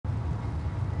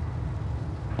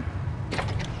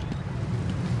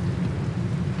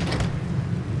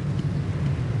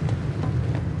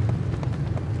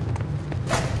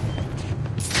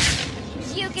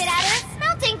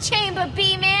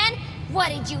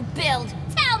did you build?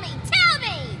 Tell me, tell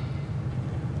me!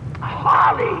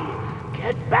 Harley,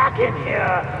 get back in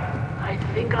here. I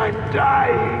think I'm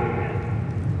dying.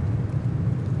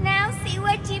 Now see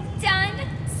what you've done?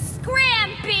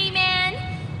 Scram, B-Man!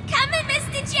 Coming,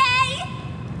 Mr. J!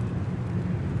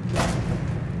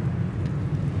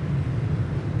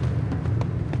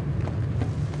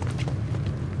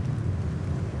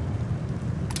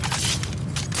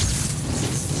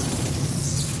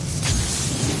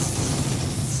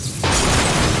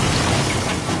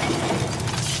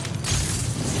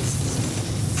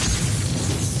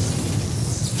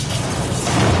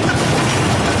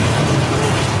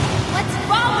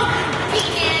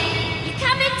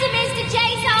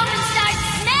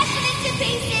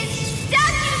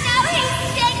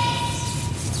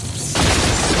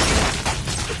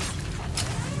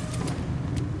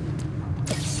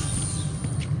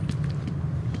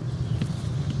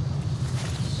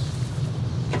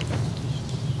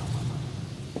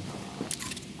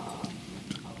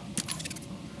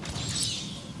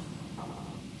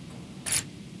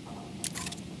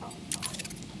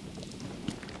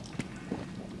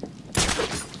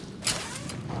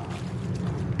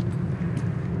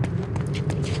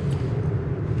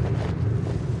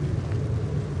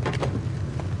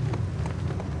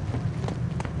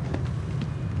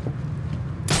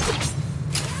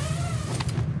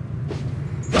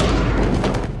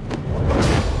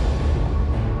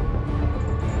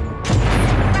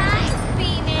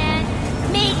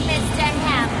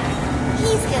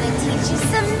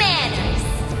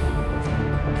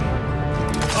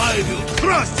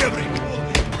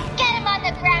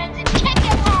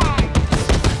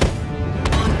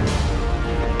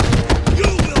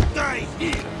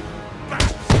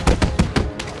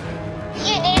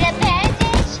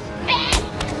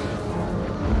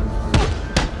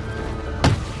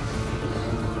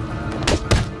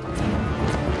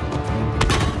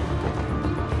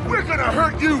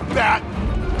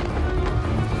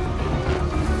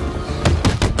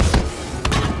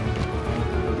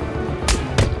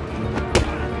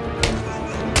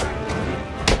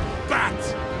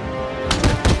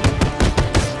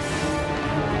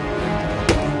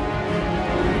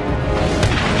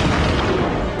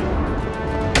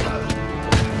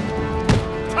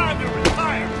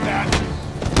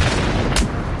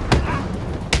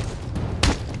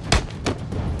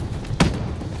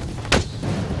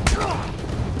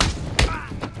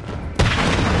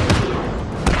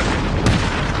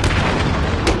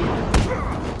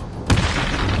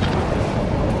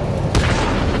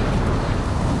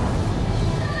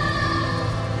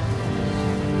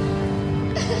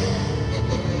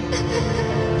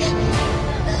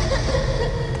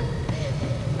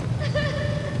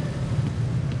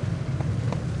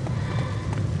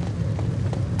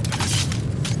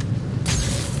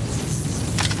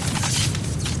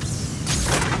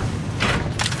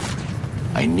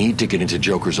 I need to get into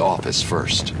Joker's office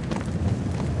first.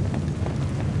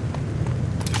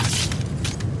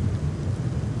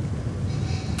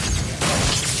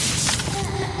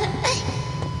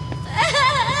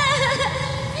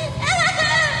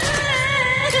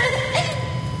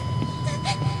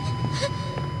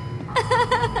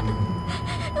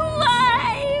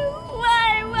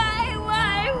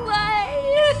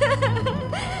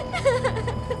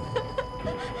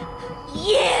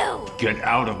 Get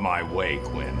out of my way,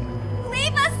 Quinn.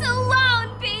 Leave us alone,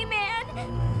 B-Man!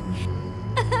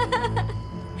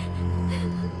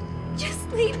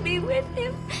 Just leave me with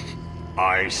him.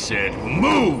 I said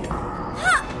move!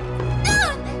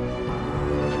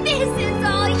 This is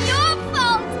all your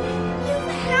fault!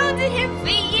 You've hounded him for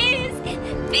years,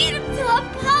 beat him to a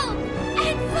pulp,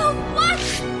 and for what?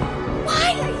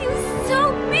 Why are you so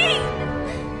mean?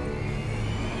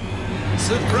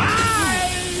 Surprise!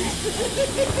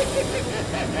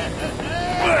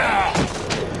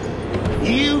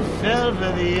 You fell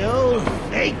for the old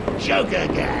fake Joker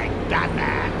gang,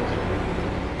 Batman.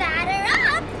 Batter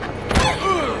up!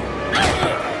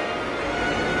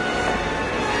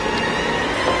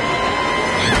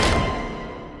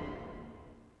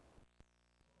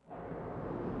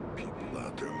 People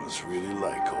out there must really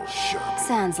like old Sharp.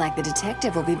 Sounds like the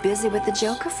detective will be busy with the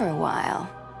Joker for a while.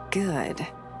 Good.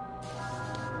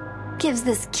 Gives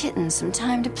this kitten some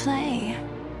time to play.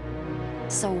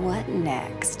 So what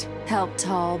next? Help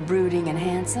tall, brooding, and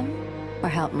handsome? Or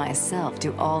help myself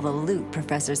do all the loot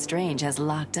Professor Strange has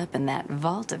locked up in that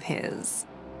vault of his?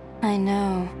 I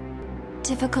know.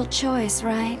 Difficult choice,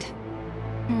 right?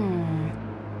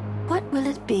 What will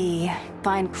it be?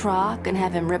 Find Croc and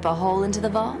have him rip a hole into the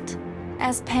vault?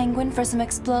 Ask Penguin for some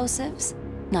explosives?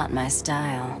 Not my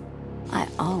style. I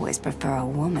always prefer a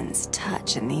woman's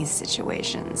touch in these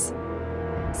situations.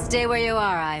 Stay where you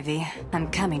are, Ivy. I'm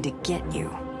coming to get you.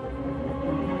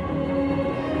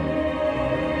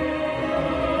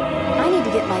 I need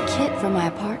to get my kit from my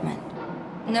apartment.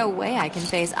 No way I can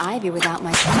face Ivy without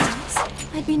my clothes.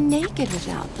 I'd be naked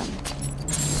without them.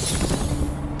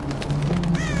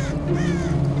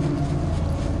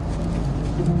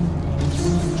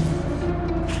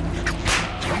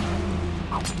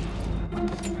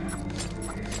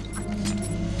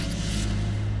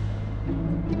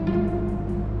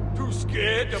 Too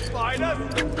scared to fight us?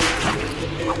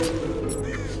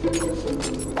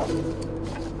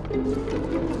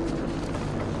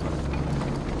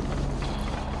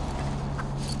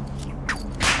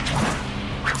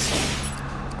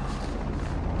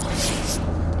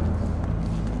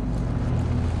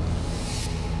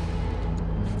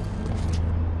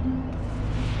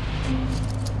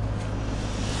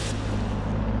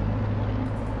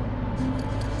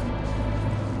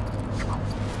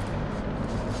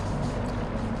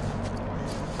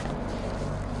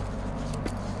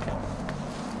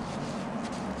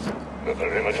 The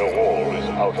perimeter wall is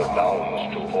out of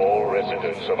bounds to all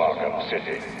residents of Arkham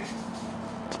City.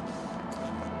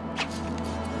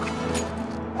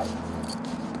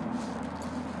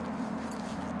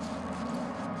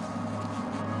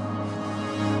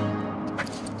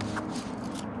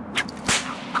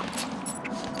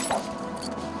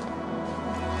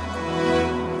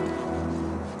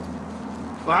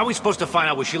 Well, how are we supposed to find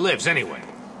out where she lives, anyway?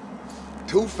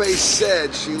 Two-Face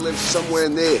said she lives somewhere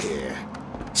near here.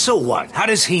 So what? How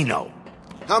does he know?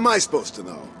 How am I supposed to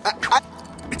know?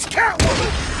 It's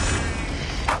Catwoman!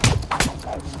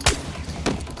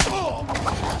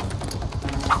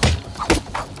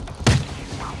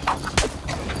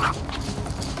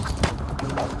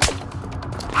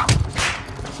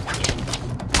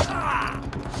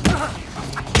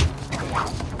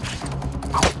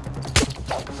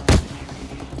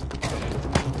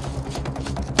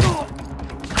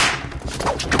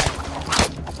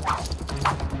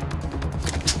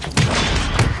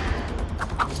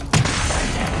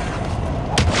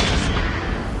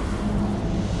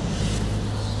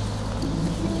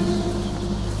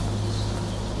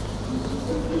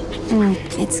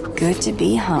 It's good to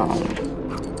be home.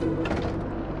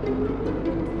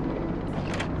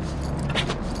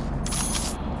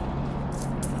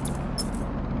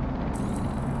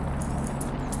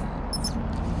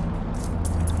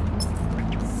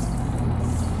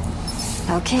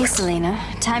 Okay, Selena,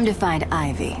 time to find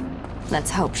Ivy. Let's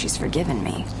hope she's forgiven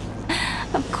me.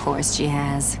 Of course she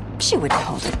has. She wouldn't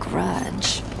hold a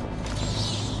grudge.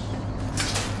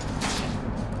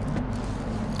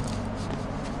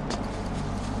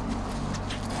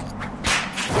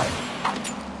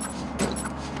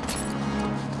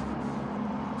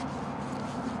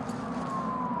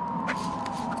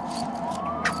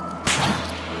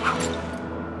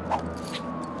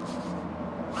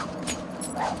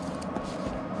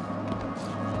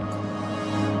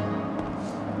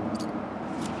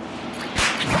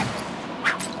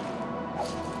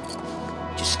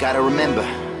 Just gotta remember,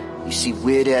 you see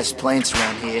weird-ass plants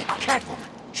around here. Catwoman!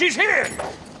 She's here!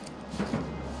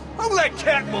 Who let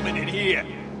Catwoman in here?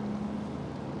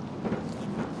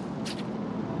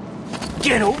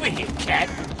 Get over here, Cat,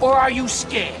 or are you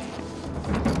scared?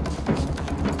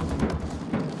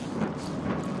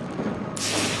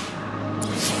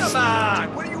 Come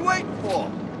on, what are you waiting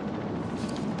for?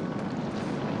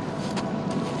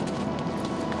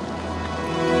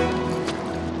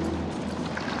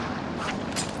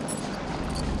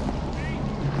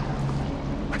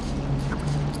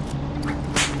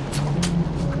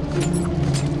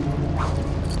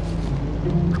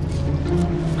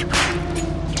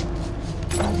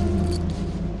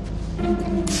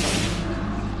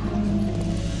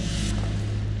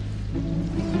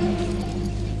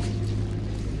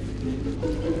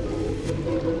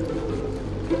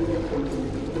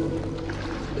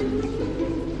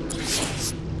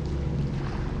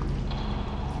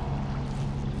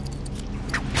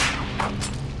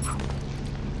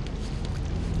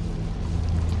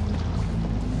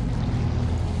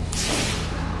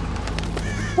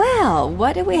 Well,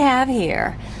 what do we have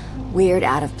here? Weird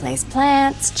out-of-place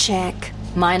plants, check.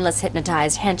 Mindless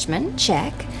hypnotized henchmen,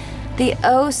 check. The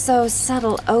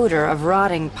oh-so-subtle odor of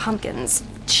rotting pumpkins,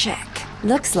 check.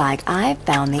 Looks like I've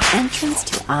found the entrance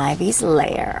to Ivy's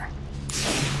lair.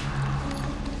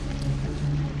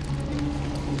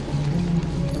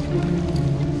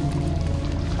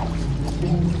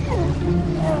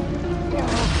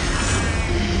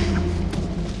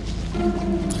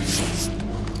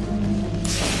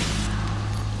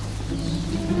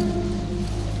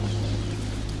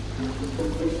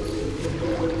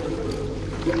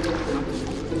 The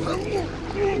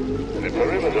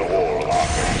perimeter wall of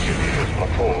Arkham City is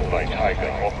patrolled by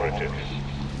Tiger operatives.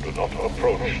 Do not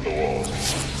approach the wall.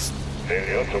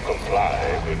 Failure to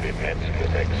comply will be met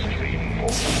with extreme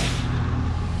force.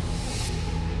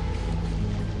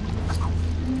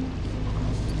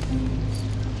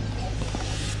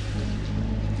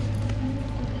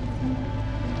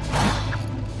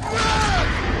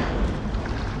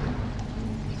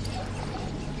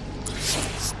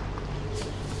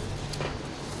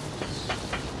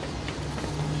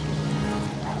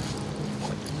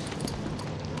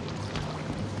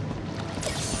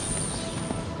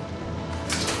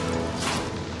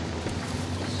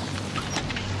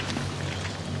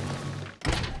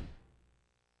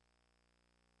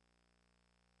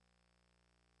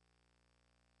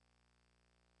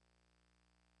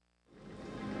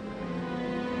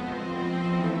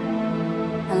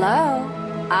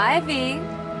 Hello? Ivy?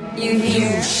 You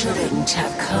here? You shouldn't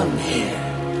have come here.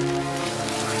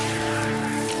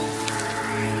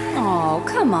 Oh,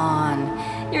 come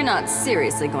on. You're not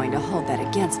seriously going to hold that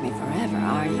against me forever,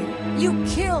 are you? You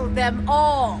killed them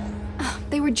all!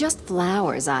 They were just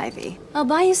flowers, Ivy. I'll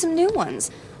buy you some new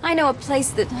ones. I know a place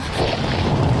that...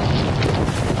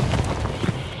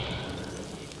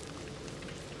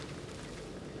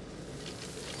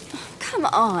 Come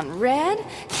on, Red.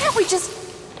 Can't we just...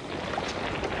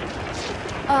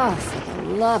 Oh, for the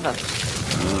love of...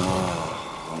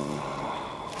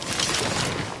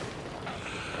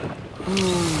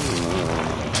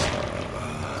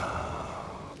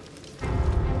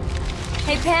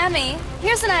 Hey, Pammy,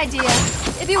 here's an idea.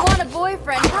 If you want a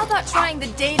boyfriend, how about trying the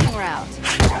dating route?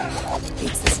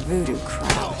 It's this voodoo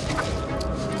crap.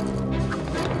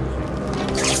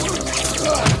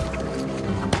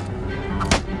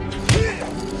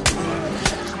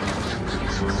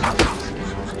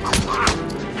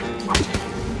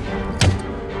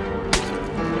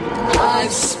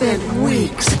 I've spent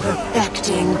weeks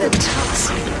perfecting the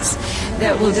toxins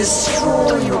that will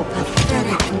destroy your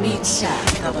pathetic meat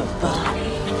sack of a body.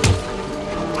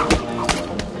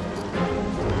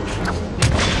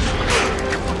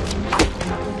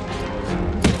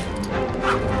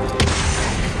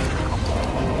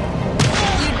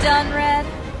 You done, Red?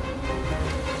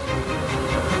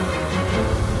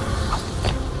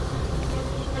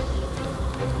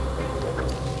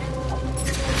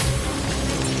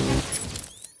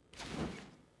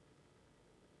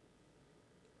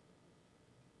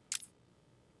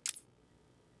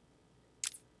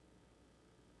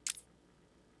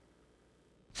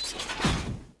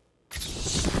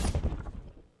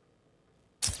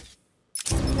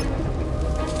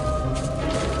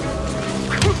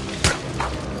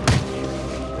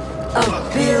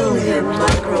 A billion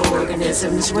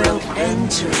microorganisms will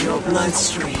enter your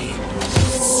bloodstream.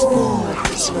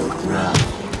 Spores will grow,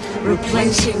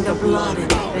 replacing the blood in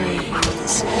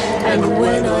veins. And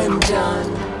when I'm done,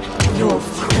 your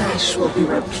flesh will be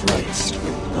replaced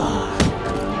with bark.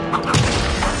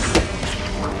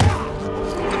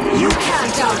 You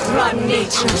can't outrun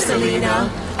nature,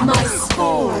 Selena. My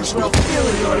spores will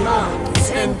fill your lungs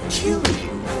and kill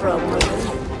you from within.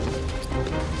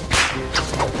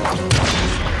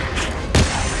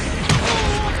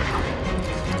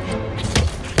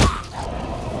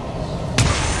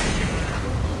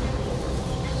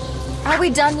 Are we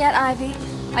done yet, Ivy?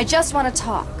 I just want to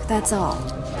talk, that's all.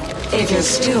 If you're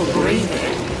still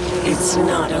breathing, it's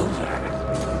not over.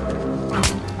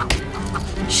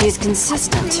 She's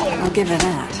consistent, I'll give her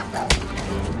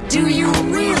that. Do you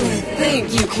really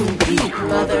think you can beat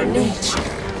Mother Nature?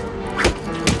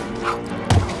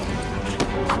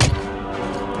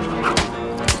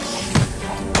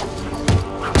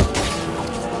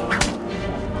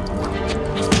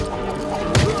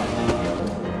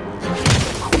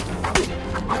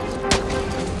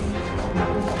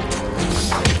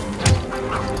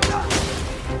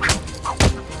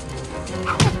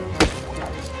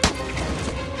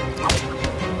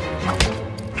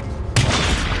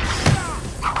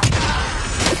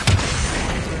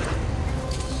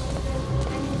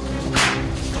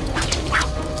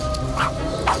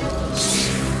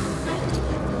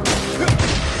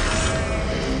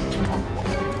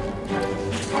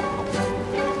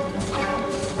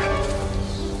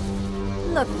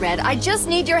 Look, Red, I just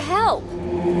need your help.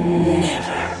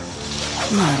 Never.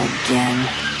 Not again.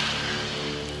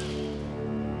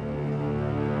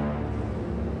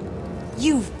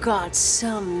 You've got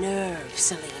some nerve,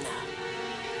 Selena.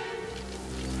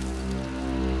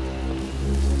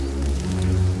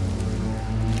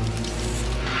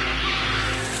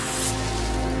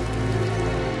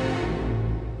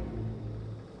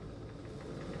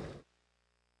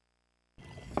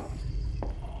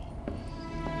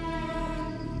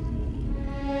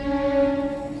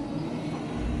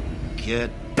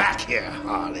 Get back here,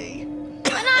 Harley.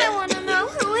 But I want to know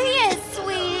who he is,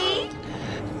 sweetie.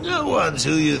 No one's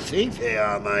who you think they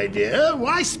are, my dear.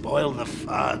 Why spoil the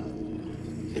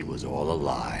fun? It was all a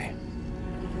lie.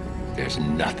 There's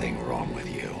nothing wrong with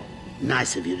you.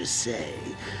 Nice of you to say,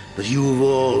 but you of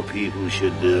all people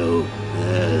should know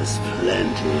there's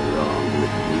plenty wrong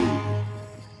with me.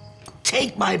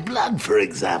 Take my blood, for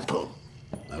example.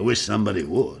 I wish somebody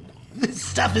would. This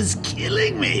stuff is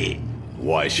killing me.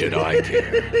 Why should I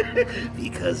care?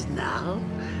 Because now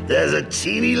there's a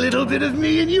teeny little bit of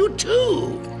me in you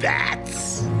too,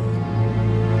 Bats.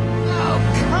 Oh,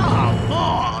 come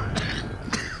on.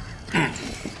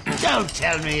 Don't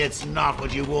tell me it's not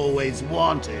what you've always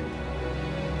wanted.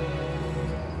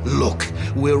 Look,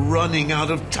 we're running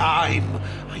out of time.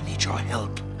 I need your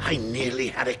help. I nearly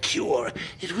had a cure.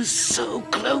 It was so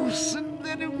close, and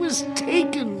then it was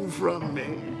taken from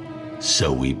me.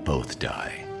 So we both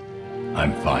die.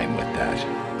 I'm fine with that.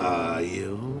 Are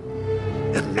you?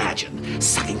 Imagine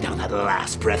sucking down that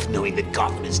last breath knowing that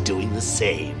Gotham is doing the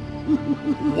same.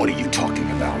 What are you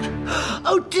talking about?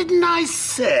 Oh, didn't I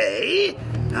say?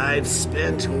 I've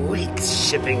spent weeks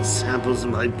shipping samples of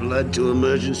my blood to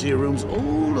emergency rooms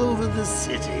all over the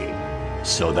city.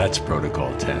 So that's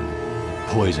Protocol 10.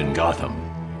 Poison Gotham.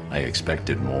 I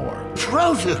expected more.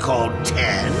 Protocol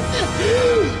 10?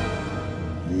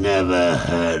 Never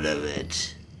heard of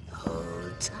it.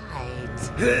 Hold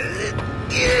tight.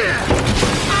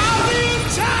 I'll be in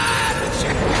charge!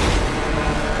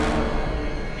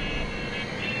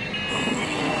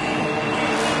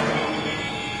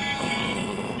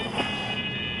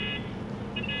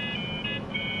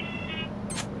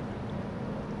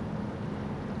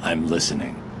 I'm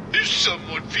listening. Is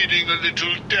someone feeling a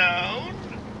little down?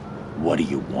 What do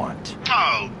you want?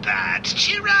 Oh, Bat,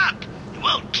 cheer up. It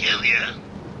won't kill you.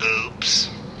 Oops.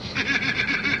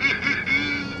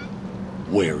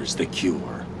 Where is the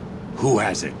cure? Who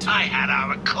has it? I had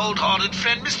our cold-hearted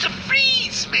friend Mr.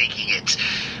 Freeze making it,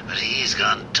 but he's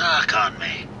gone dark on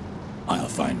me. I'll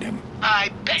find him. I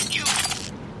bet you...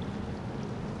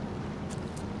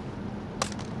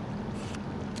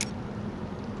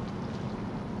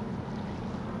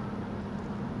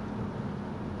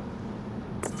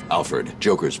 Alfred,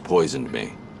 Joker's poisoned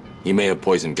me. He may have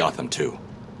poisoned Gotham too.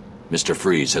 Mr.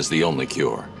 Freeze has the only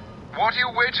cure. What are you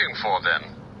waiting for, then?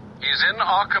 He's in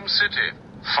Arkham City.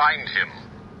 Find him.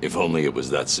 If only it was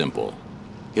that simple.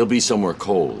 He'll be somewhere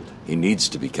cold. He needs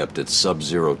to be kept at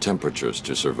sub-zero temperatures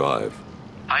to survive.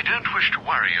 I don't wish to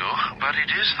worry you, but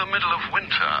it is the middle of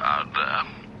winter out there.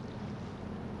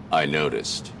 I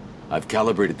noticed. I've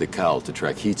calibrated the cowl to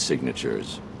track heat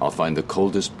signatures. I'll find the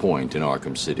coldest point in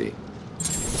Arkham City.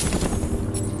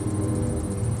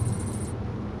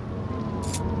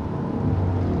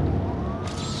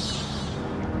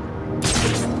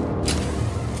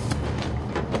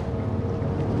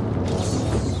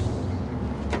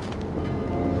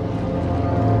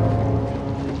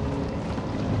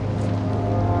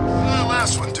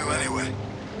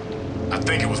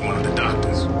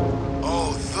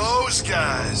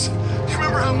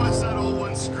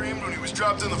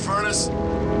 In the furnace?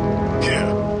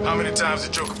 Yeah. How many times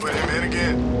did Joker put him in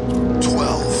again?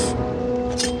 12.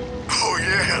 Oh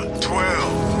yeah,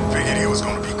 12. Figured he was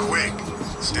gonna be quick.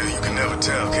 Still, you can never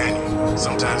tell, can you?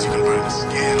 Sometimes you can burn the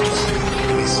skin off skin,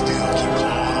 and they still keep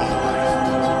clawing on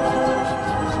life.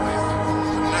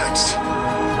 Next.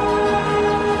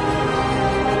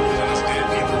 Send us dead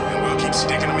people, and we'll keep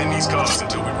sticking them in these cars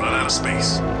until we run out of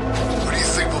space. What do you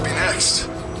think will be next?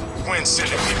 Quinn's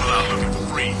sending people out looking for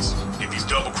Freeze. If he's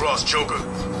double-crossed Joker,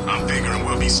 I'm figuring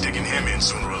we'll be sticking him in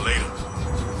sooner or later.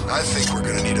 I think we're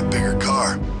gonna need a bigger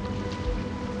car.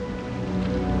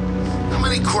 How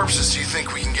many corpses do you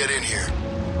think we can get in here?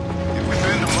 If we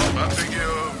bend them up, I figure, I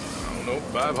don't know,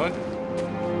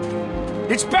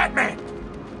 500? It's Batman!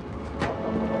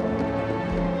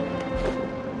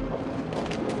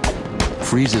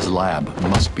 Freeze's lab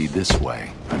must be this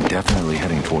way. I'm definitely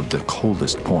heading toward the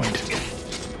coldest point.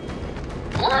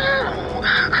 Whoa!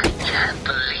 I can't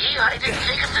believe I didn't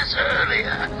think of this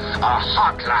earlier. A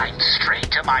hotline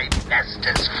straight to my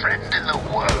bestest friend in the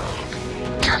world.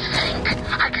 Just think,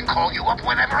 I can call you up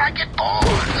whenever I get bored.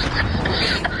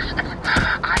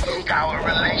 I think our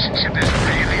relationship is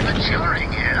really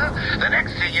maturing here. The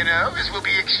next thing you know is we'll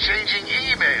be exchanging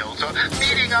emails or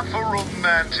meeting up for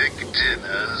romantic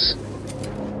dinners.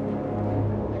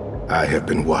 I have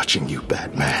been watching you,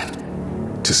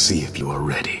 Batman, to see if you are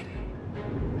ready.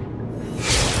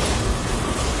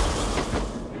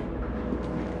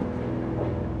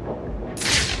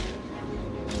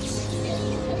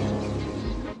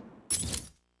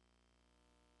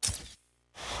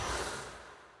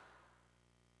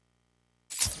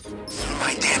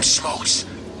 smokes.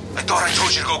 I thought I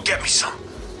told you to go get me some.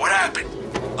 What happened?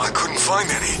 I couldn't find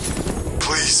any.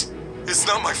 Please, it's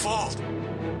not my fault.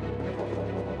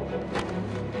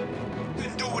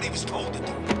 Didn't do what he was told to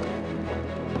do.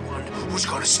 One who's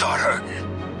gonna start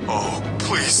hurting. Oh,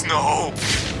 please, no.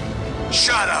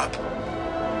 Shut up.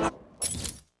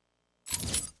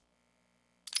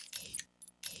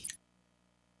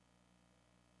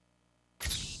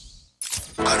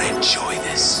 I'm gonna enjoy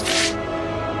this.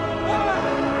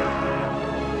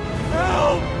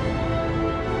 Help!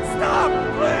 Stop,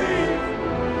 please!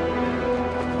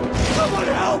 Someone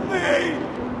help me!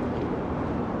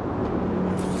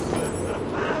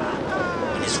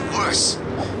 When it's worse,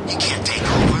 you can't take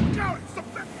over.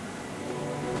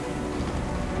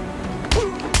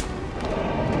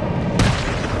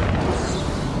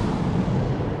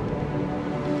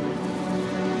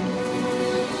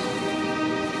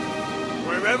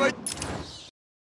 Wherever